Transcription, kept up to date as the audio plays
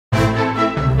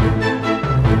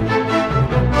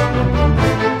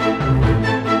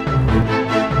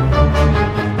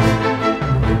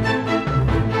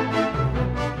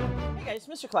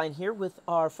Mr. Klein here with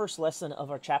our first lesson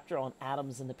of our chapter on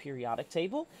atoms in the periodic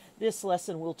table. This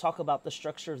lesson we'll talk about the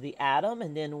structure of the atom,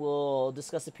 and then we'll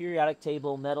discuss the periodic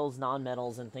table, metals,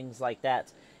 nonmetals, and things like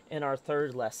that in our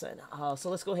third lesson. So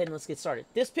let's go ahead and let's get started.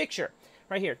 This picture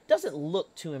right here doesn't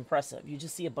look too impressive. You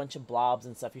just see a bunch of blobs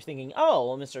and stuff. You're thinking, oh,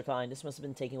 well, Mr. Klein, this must have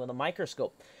been taken with a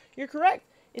microscope. You're correct.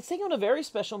 It's taken with a very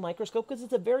special microscope because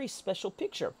it's a very special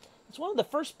picture. It's one of the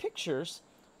first pictures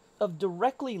of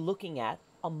directly looking at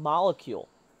a molecule.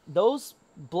 Those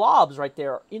blobs right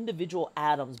there are individual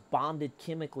atoms bonded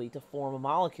chemically to form a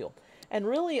molecule. And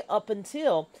really, up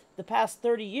until the past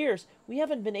 30 years, we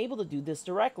haven't been able to do this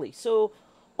directly. So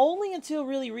only until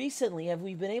really recently have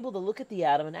we been able to look at the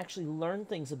atom and actually learn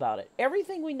things about it.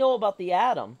 Everything we know about the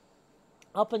atom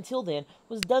up until then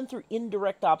was done through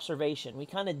indirect observation. We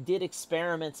kind of did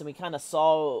experiments and we kind of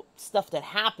saw stuff that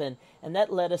happened, and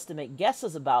that led us to make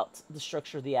guesses about the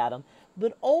structure of the atom.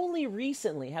 But only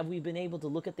recently have we been able to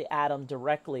look at the atom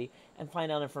directly and find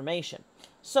out information.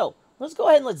 So let's go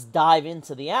ahead and let's dive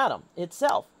into the atom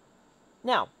itself.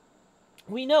 Now,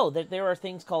 we know that there are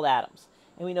things called atoms.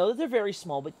 And we know that they're very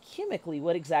small, but chemically,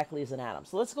 what exactly is an atom?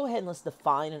 So let's go ahead and let's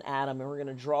define an atom, and we're going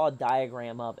to draw a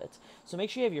diagram of it. So make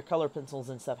sure you have your color pencils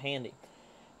and stuff handy.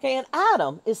 Okay, an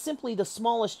atom is simply the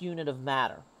smallest unit of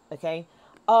matter. Okay,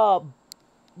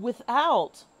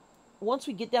 once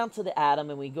we get down to the atom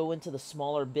and we go into the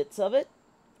smaller bits of it,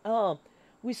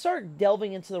 we start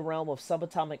delving into the realm of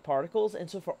subatomic particles. And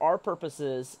so for our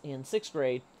purposes in 6th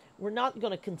grade, we're not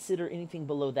going to consider anything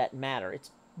below that matter.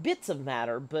 It's bits of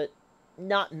matter, but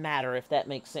not matter, if that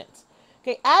makes sense.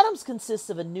 Okay, atoms consist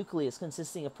of a nucleus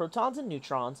consisting of protons and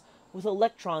neutrons with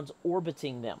electrons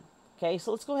orbiting them. Okay,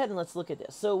 so let's go ahead and let's look at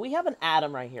this. So we have an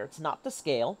atom right here. It's not the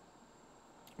scale.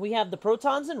 We have the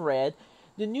protons in red,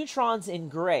 the neutrons in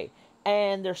gray,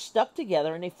 and they're stuck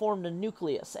together and they form the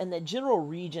nucleus. And the general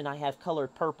region I have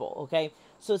colored purple, okay?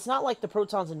 So it's not like the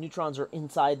protons and neutrons are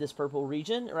inside this purple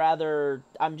region. Rather,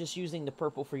 I'm just using the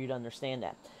purple for you to understand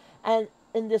that. And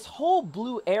in this whole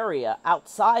blue area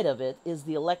outside of it is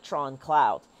the electron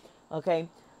cloud. Okay,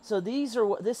 so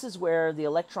this is where the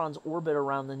electrons orbit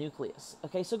around the nucleus.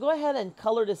 Okay, so go ahead and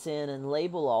color this in and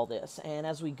label all this. And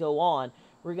as we go on,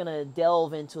 we're going to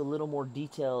delve into a little more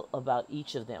detail about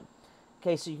each of them.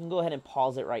 Okay, so you can go ahead and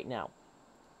pause it right now.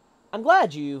 I'm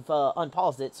glad you've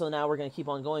unpaused it, so now we're going to keep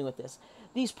on going with this.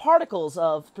 These particles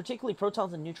of particularly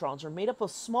protons and neutrons are made up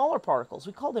of smaller particles.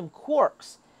 We call them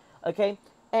quarks. Okay,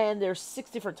 and there's 6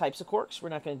 different types of quarks. We're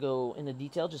not going to go into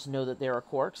detail, just know that there are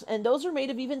quarks. And those are made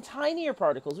of even tinier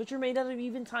particles, which are made out of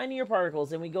even tinier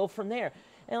particles, and we go from there.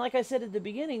 And like I said at the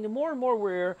beginning, the more and more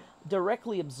we're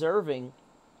directly observing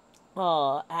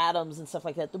atoms and stuff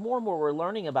like that, the more and more we're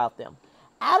learning about them.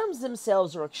 Atoms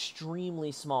themselves are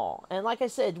extremely small. And like I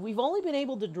said, we've only been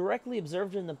able to directly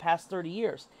observe them in the past 30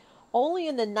 years. Only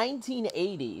in the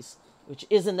 1980s, which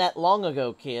isn't that long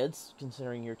ago, kids,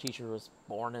 considering your teacher was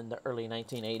born in the early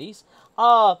 1980s.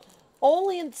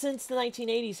 Since the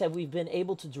 1980s have we been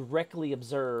able to directly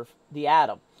observe the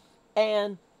atom.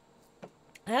 And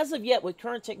as of yet, with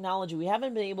current technology, we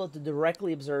haven't been able to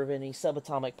directly observe any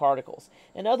subatomic particles.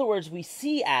 In other words, we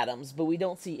see atoms, but we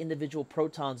don't see individual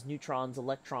protons, neutrons,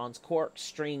 electrons, quarks,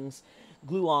 strings,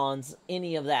 gluons,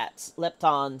 any of that,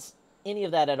 leptons, any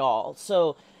of that at all.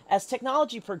 So as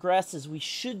technology progresses, we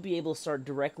should be able to start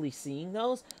directly seeing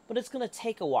those, but it's going to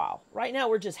take a while. Right now,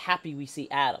 we're just happy we see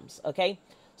atoms, okay?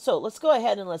 So let's go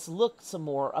ahead and let's look some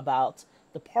more about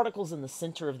the particles in the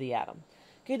center of the atom.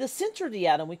 Okay, the center of the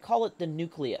atom, we call it the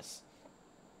nucleus.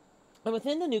 And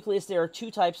within the nucleus, there are 2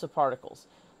 types of particles.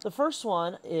 The first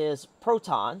one is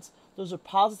protons. Those are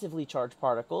positively charged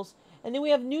particles. And then we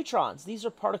have neutrons. These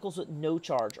are particles with no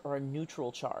charge or a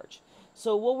neutral charge.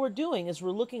 So what we're doing is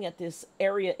we're looking at this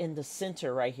area in the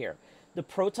center right here. The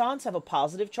protons have a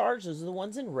positive charge. Those are the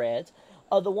ones in red.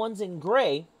 The ones in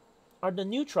gray are the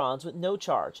neutrons with no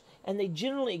charge. And they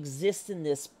generally exist in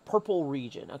this purple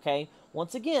region, okay?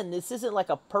 Once again, this isn't like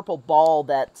a purple ball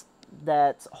that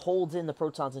holds in the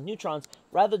protons and neutrons.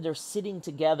 Rather, they're sitting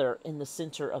together in the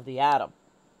center of the atom.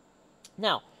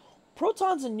 Now,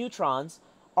 protons and neutrons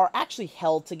are actually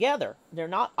held together. They're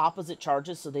not opposite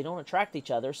charges, so they don't attract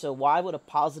each other. So why would a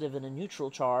positive and a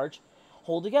neutral charge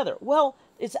hold together? Well,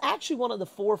 it's actually one of the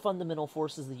 4 fundamental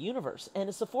forces of the universe, and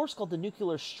it's a force called the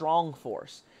nuclear strong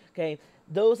force. Okay,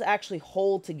 those actually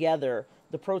hold together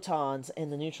the protons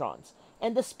and the neutrons.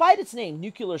 And despite its name,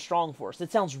 nuclear strong force,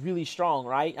 it sounds really strong,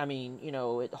 right? I mean, you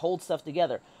know, it holds stuff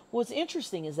together. What's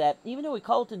interesting is that even though we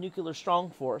call it the nuclear strong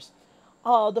force,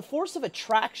 the force of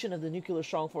attraction of the nuclear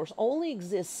strong force only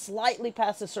exists slightly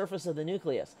past the surface of the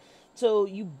nucleus. So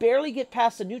you barely get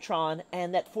past a neutron,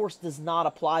 and that force does not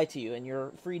apply to you, and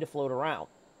you're free to float around.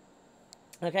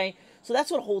 Okay, so that's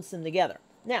what holds them together.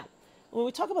 Now, when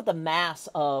we talk about the mass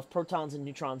of protons and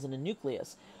neutrons in a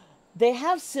nucleus, they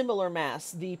have similar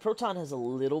mass. The proton has a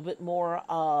little bit more,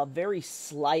 very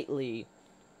slightly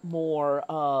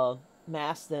more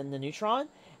mass than the neutron,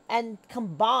 and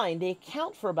combined, they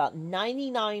account for about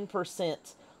 99%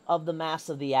 of the mass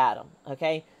of the atom.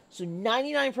 Okay, so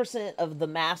 99% of the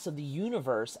mass of the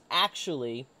universe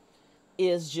actually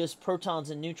is just protons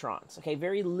and neutrons. Okay,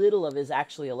 very little of it is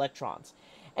actually electrons.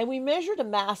 And we measure the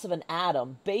mass of an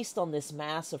atom based on this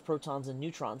mass of protons and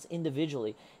neutrons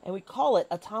individually, and we call it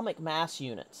atomic mass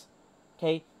units.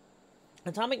 Okay,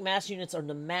 atomic mass units are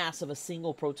the mass of a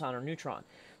single proton or neutron.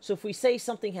 So if we say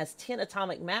something has 10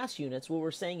 atomic mass units, what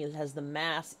we're saying is it has the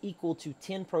mass equal to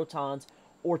 10 protons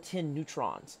or 10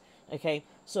 neutrons. Okay,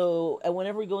 so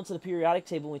whenever we go into the periodic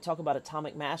table and we talk about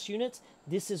atomic mass units,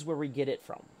 this is where we get it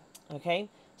from. Okay,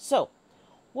 so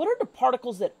what are the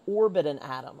particles that orbit an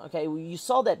atom? Okay, well, you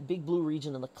saw that big blue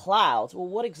region in the clouds. Well,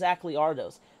 what exactly are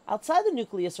those? Outside the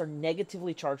nucleus are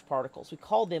negatively charged particles. We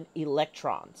call them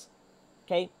electrons.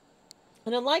 Okay,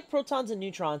 and unlike protons and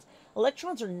neutrons,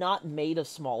 electrons are not made of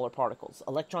smaller particles.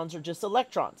 Electrons are just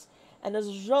electrons. And as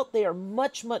a result, they are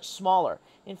much, much smaller.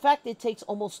 In fact, it takes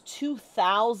almost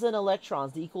 2,000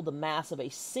 electrons to equal the mass of a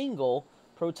single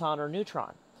proton or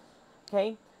neutron.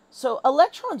 Okay, so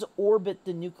electrons orbit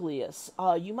the nucleus.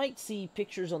 You might see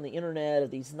pictures on the internet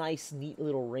of these nice, neat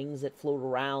little rings that float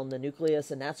around the nucleus,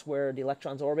 and that's where the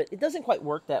electrons orbit. It doesn't quite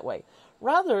work that way.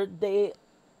 Rather, they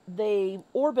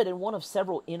orbit in one of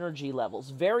several energy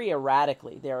levels very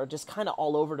erratically. They're just kind of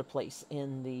all over the place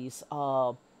in these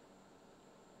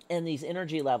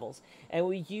energy levels, and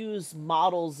we use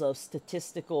models of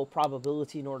statistical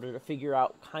probability in order to figure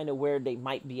out kind of where they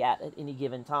might be at any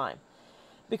given time.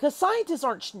 Because scientists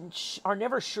are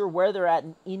never sure where they're at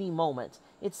in any moment,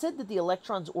 it's said that the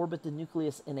electrons orbit the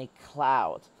nucleus in a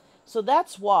cloud. So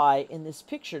that's why in this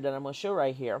picture that I'm going to show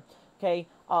right here, okay,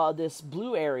 this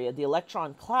blue area, the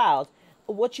electron cloud,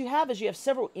 what you have is you have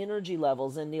several energy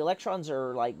levels, and the electrons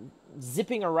are like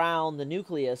zipping around the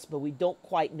nucleus, but we don't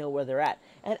quite know where they're at.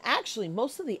 And actually,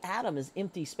 most of the atom is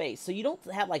empty space, so you don't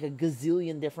have like a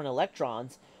gazillion different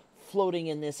electrons floating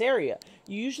in this area.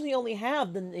 You usually only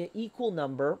have the equal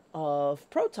number of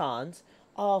protons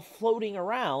floating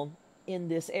around in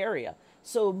this area.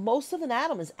 So most of an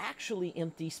atom is actually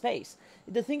empty space.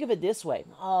 To think of it this way,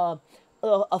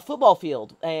 a football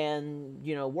field, and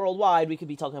worldwide we could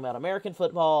be talking about American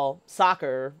football,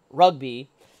 soccer, rugby,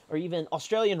 or even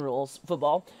Australian rules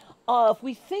football. If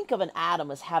we think of an atom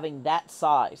as having that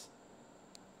size,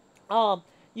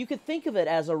 you could think of it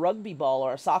as a rugby ball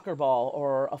or a soccer ball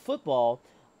or a football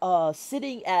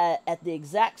sitting at the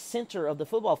exact center of the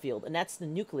football field, and that's the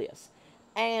nucleus.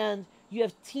 And you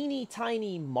have teeny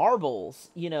tiny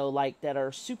marbles, like that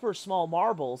are super small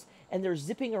marbles, and they're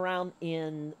zipping around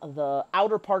in the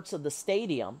outer parts of the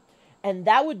stadium. And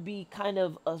that would be kind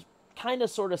of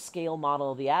sort of scale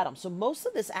model of the atom. So most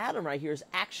of this atom right here is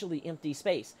actually empty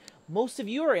space. Most of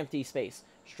you are empty space.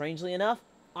 Strangely enough,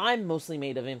 I'm mostly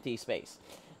made of empty space.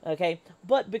 Okay,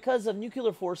 but because of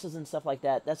nuclear forces and stuff like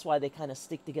that, that's why they kind of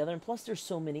stick together. And plus, there's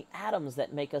so many atoms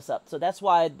that make us up. So that's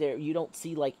why you don't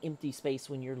see like empty space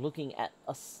when you're looking at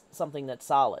something that's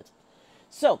solid.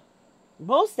 So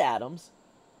most atoms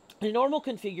in normal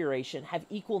configuration have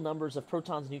equal numbers of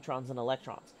protons, neutrons, and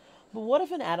electrons. But what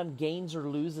if an atom gains or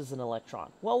loses an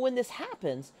electron? Well, when this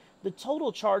happens, the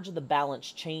total charge of the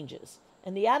balance changes,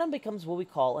 and the atom becomes what we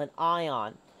call an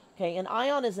ion. Okay, an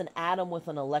ion is an atom with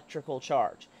an electrical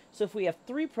charge. So if we have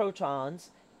 3 protons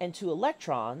and 2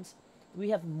 electrons, we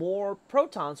have more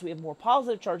protons, we have more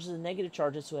positive charges than negative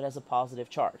charges, so it has a positive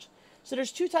charge. So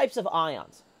there's 2 types of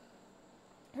ions.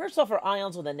 First off are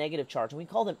ions with a negative charge, and we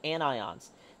call them anions.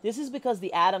 This is because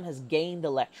the atom has gained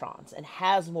electrons and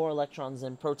has more electrons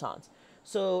than protons.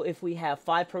 So if we have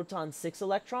 5 protons, 6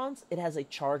 electrons, it has a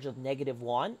charge of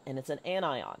 -1, and it's an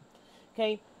anion.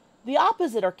 Okay. The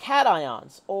opposite are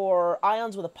cations, or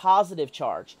ions with a positive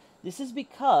charge. This is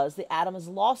because the atom has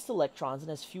lost electrons and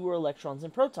has fewer electrons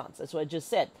than protons. That's what I just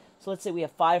said. So let's say we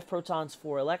have 5 protons,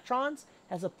 4 electrons,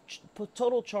 has a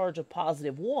total charge of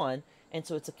 +1, and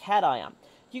so it's a cation.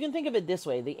 You can think of it this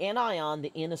way. The anion,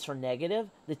 the N is for negative.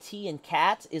 The T in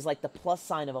cat is like the plus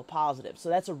sign of a positive. So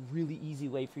that's a really easy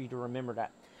way for you to remember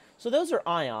that. So those are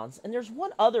ions. And there's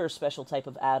one other special type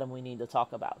of atom we need to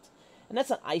talk about, and that's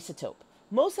an isotope.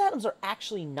 Most atoms are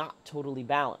actually not totally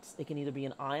balanced. They can either be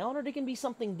an ion or they can be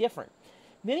something different.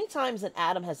 Many times an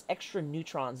atom has extra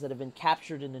neutrons that have been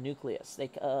captured in the nucleus.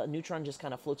 A neutron just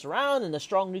kind of floats around, and the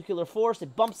strong nuclear force,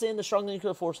 it bumps in, the strong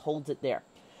nuclear force holds it there.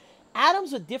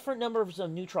 Atoms with different numbers of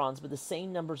neutrons but the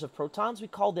same numbers of protons, we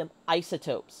call them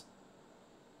isotopes.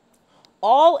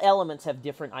 All elements have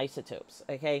different isotopes,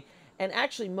 okay? And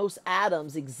actually, most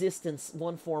atoms exist in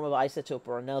one form of isotope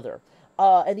or another.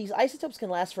 And these isotopes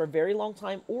can last for a very long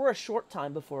time or a short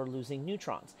time before losing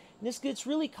neutrons. And this gets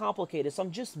really complicated, so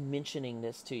I'm just mentioning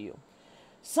this to you.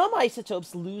 Some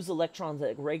isotopes lose electrons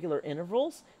at regular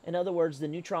intervals. In other words, the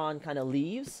neutron kind of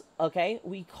leaves, okay?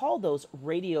 We call those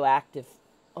radioactive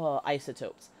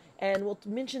isotopes. And we'll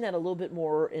mention that a little bit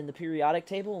more in the periodic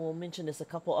table, and we'll mention this a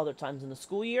couple other times in the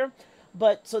school year.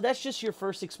 But so that's just your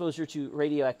first exposure to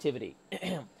radioactivity.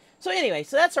 So anyway,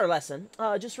 so that's our lesson.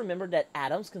 Just remember that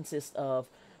atoms consist of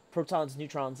protons,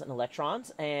 neutrons, and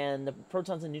electrons, and the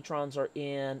protons and neutrons are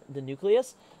in the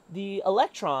nucleus. The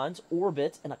electrons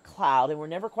orbit in a cloud, and we're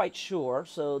never quite sure,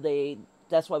 so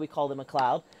that's why we call them a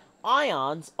cloud.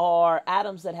 Ions are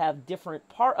atoms that have different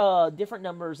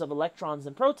numbers of electrons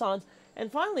and protons, and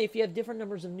finally, if you have different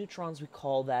numbers of neutrons, we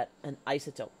call that an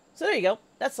isotope. So there you go.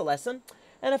 That's the lesson.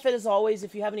 And as always,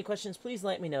 if you have any questions, please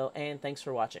let me know, and thanks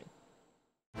for watching.